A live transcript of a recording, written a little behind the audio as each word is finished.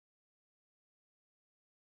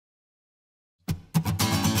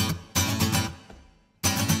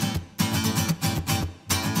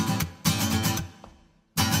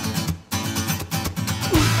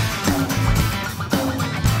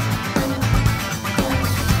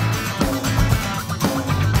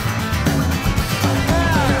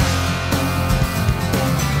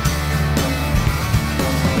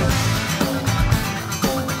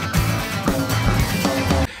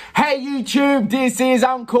YouTube, this is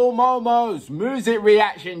Uncle Momo's music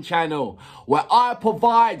reaction channel, where I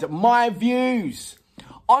provide my views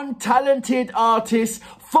on talented artists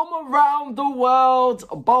from around the world,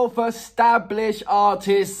 both established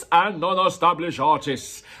artists and non-established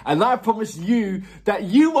artists. And I promise you that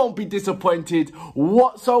you won't be disappointed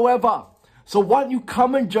whatsoever. So why don't you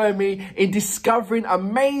come and join me in discovering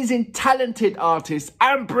amazing, talented artists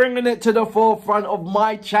and bringing it to the forefront of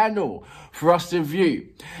my channel for us to view.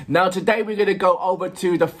 Now today we're going to go over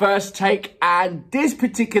to the first take, and this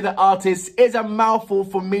particular artist is a mouthful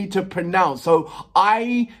for me to pronounce. So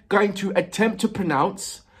I'm going to attempt to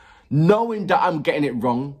pronounce, knowing that I'm getting it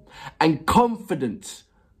wrong, and confident,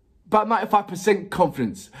 about 95%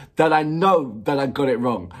 confidence that I know that I got it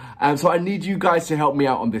wrong. So I need you guys to help me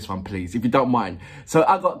out on this one, please, if you don't mind. So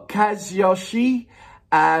I got Kazuyoshi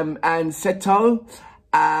and Saito,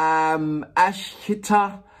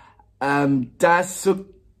 Ashita,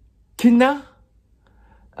 Daisukina,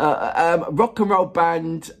 rock and roll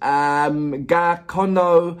band,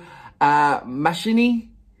 Gakono, Machini,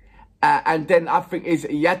 and then I think is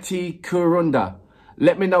Yattekurunda.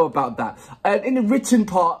 Let me know about that. And in the written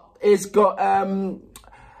part, it's got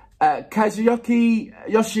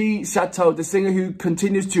Kazuyoshi Saito, the singer who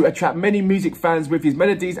continues to attract many music fans with his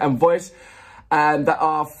melodies and voice, and that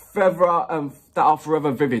are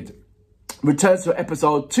forever vivid. Returns to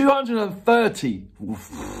episode 230.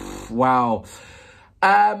 Wow.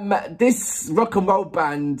 This rock and roll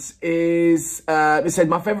band is, it said,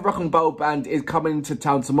 my favourite rock and roll band is coming to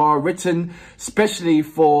town tomorrow, written specially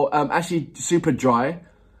for Asahi Super Dry.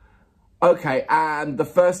 Okay, and the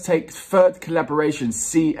first take, third collaboration,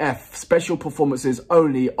 CF, special performances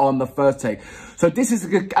only on the first take. So this is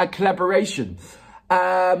a collaboration.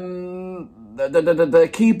 The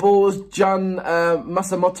keyboards, Jun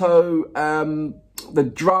Matsumoto, the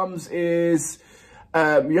drums is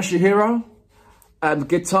Yoshihiro.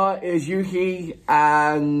 Guitar is Youhei,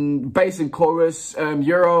 and bass and chorus,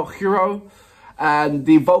 Hiroo, and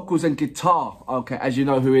the vocals and guitar, okay, as you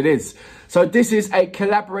know who it is. So this is a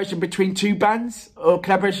collaboration between two bands, or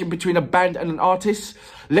collaboration between a band and an artist.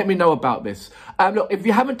 Let me know about this. Look, if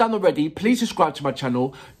you haven't done already, please subscribe to my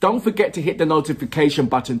channel. Don't forget to hit the notification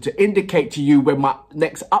button to indicate to you when my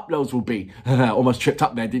next uploads will be. Almost tripped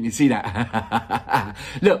up there, didn't you see that?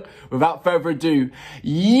 Look, without further ado,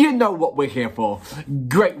 you know what we're here for.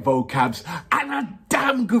 Great vocabs and a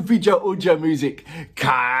damn good video audio music.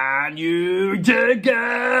 Can you dig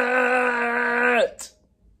it?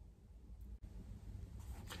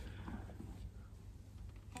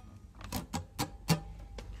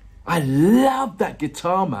 I love that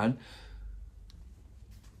guitar, man.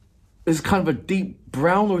 It's kind of a deep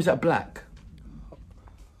brown, or is that black?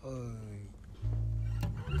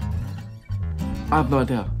 I have no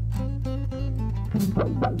idea.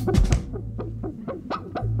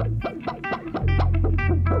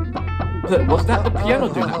 Look, what's that? The piano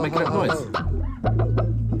doing that, making that noise?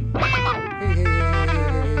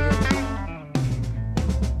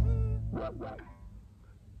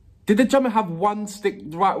 Did the drummer have one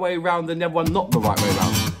stick the right way around and the other one not the right way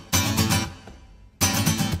around?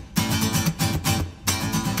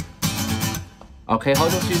 Okay,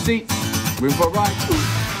 hold on to your seats. Room for a ride.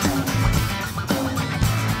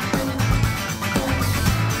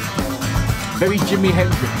 Very Jimi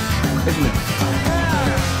Hendrix, isn't it?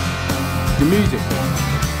 The music.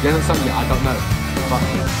 The other song, yeah, I don't know. But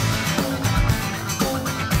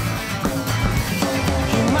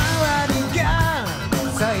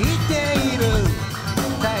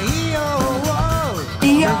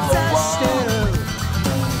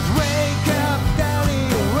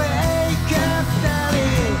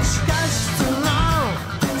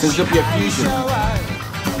so this will be a fusion.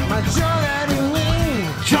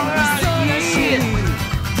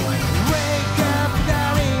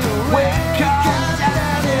 Wake up,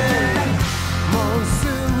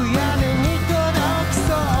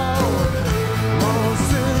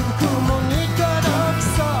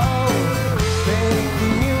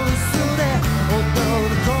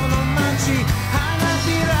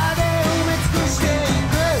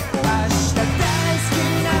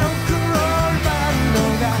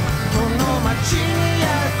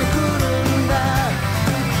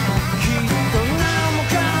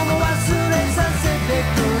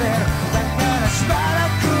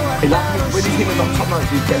 when he's hitting on top notes,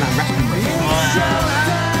 he's getting that raspy noise.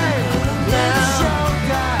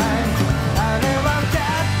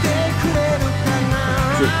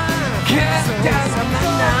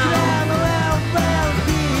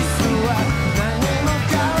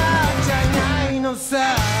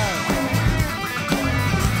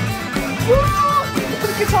 Woo! Look at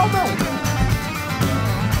the guitar though.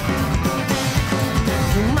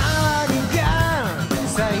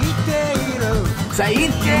 Say it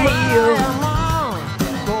again.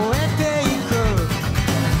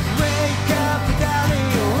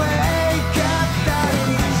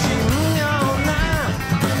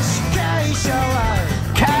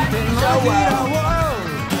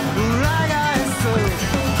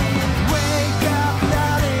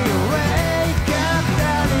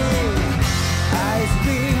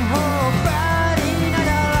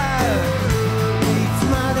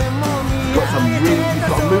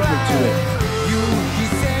 Movement to it.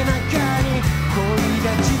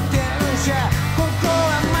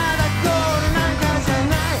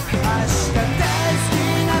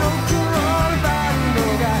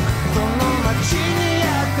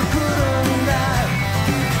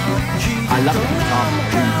 I love the guitar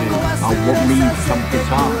music. I want me some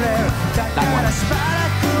guitar. That one. That's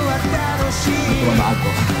the one that I've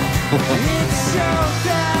got.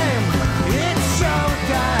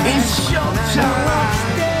 It's showtime.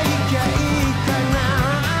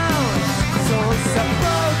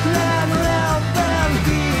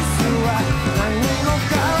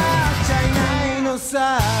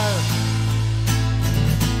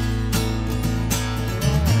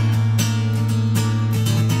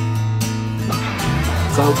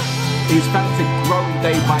 So his fans are growing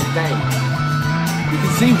day by day. You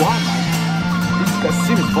can see why, man. He's got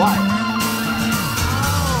serious vibes.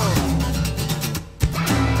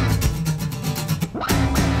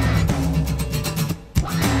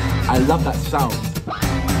 I love that sound.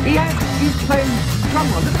 He's playing drum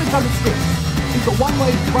roll. Look at the drum sticks. He's got one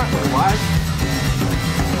way, right way, right?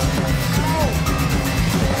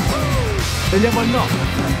 They never knock.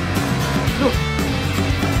 Look.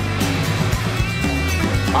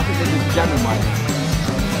 I think they're just jamming right now.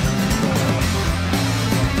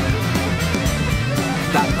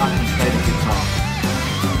 That guy can play the guitar.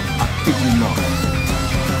 I kid you not.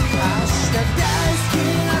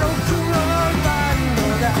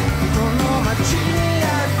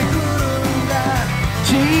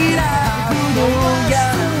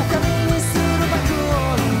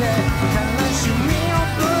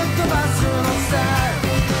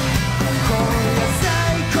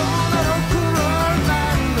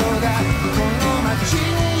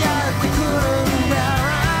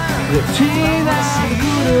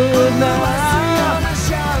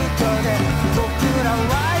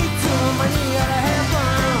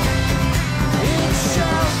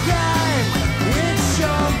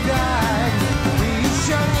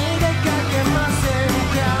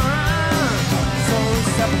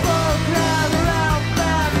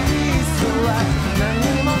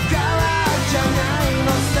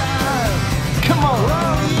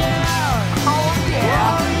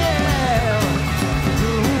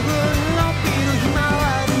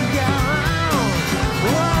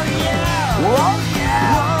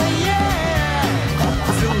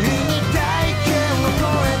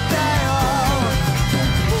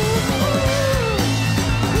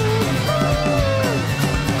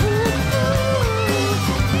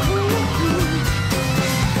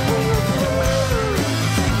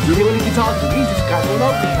 You hear when the guitar do? He's just going all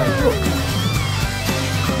over the place, look.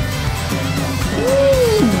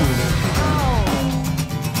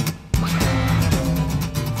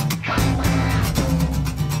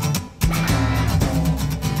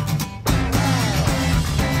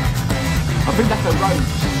 I think that's a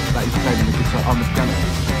rose that he's playing the guitar on the piano.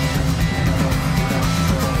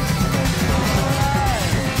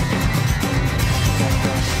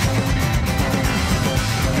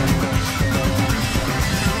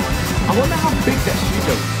 I wonder how big that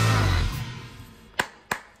studio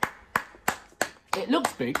is. It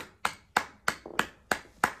looks big.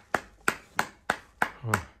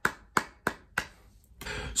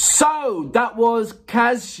 So that was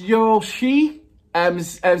Kazuyoshi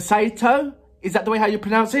Saito. Is that the way how you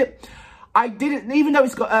pronounce it? I didn't, even though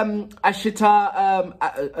it's got Ashita,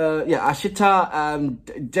 Ashita,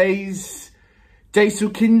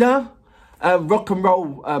 Daisukina, rock and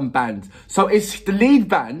roll band. So it's the lead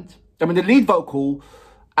band. I mean, the lead vocal,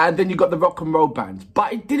 and then you got the rock and roll band.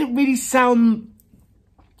 But it didn't really sound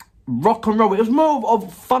rock and roll. It was more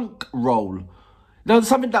of funk roll. Now,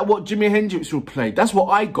 something that what Jimi Hendrix would play. That's what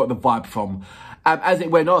I got the vibe from as it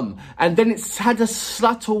went on. And then it's had a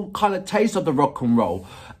subtle kind of taste of the rock and roll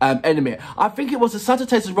element. I think it was a subtle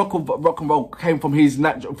taste of rock and roll came from his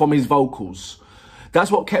vocals. That's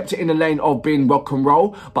what kept it in the lane of being rock and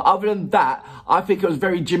roll. But other than that, I think it was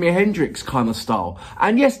very Jimi Hendrix kind of style.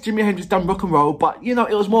 And yes, Jimi Hendrix done rock and roll, but you know,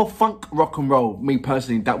 it was more funk rock and roll, me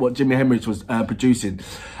personally, that what Jimi Hendrix was producing.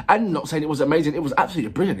 And not saying it was amazing, it was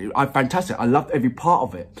absolutely brilliant. Fantastic. I loved every part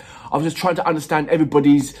of it. I was just trying to understand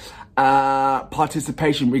everybody's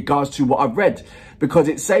participation in regards to what I've read, because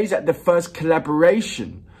it says that the first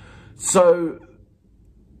collaboration. So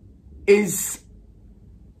is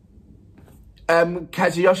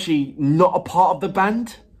Kazuyoshi not a part of the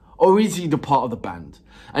band, or is he the part of the band?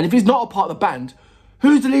 And if he's not a part of the band,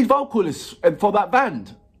 who's the lead vocalist for that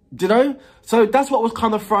band? Do you know? So that's what was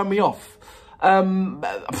kind of throwing me off.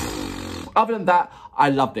 Other than that, I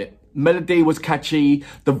loved it. Melody was catchy,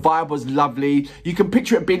 the vibe was lovely. You can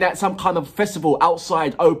picture it being at some kind of festival,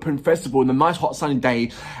 outside open festival, on a nice hot sunny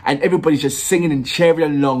day, and everybody's just singing and cheering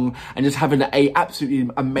along and just having a absolutely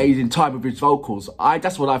amazing time with his vocals.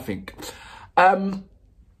 That's what I think. Other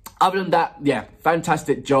than that, yeah,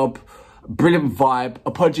 fantastic job, brilliant vibe.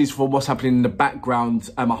 Apologies for what's happening in the background.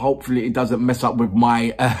 Hopefully it doesn't mess up with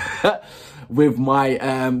my with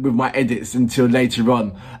my edits until later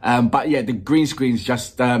on. But yeah, the green screen's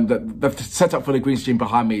just the setup for the green screen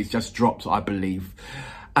behind me is just dropped, I believe.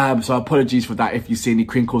 So apologies for that if you see any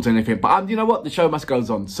crinkles or anything. But you know what? The show must goes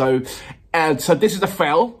on. So this is a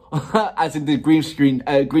fail, as in the green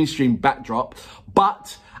screen backdrop.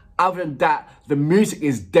 But other than that, the music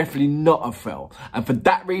is definitely not a fail. And for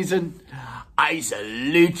that reason, I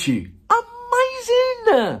salute you.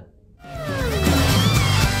 Amazing!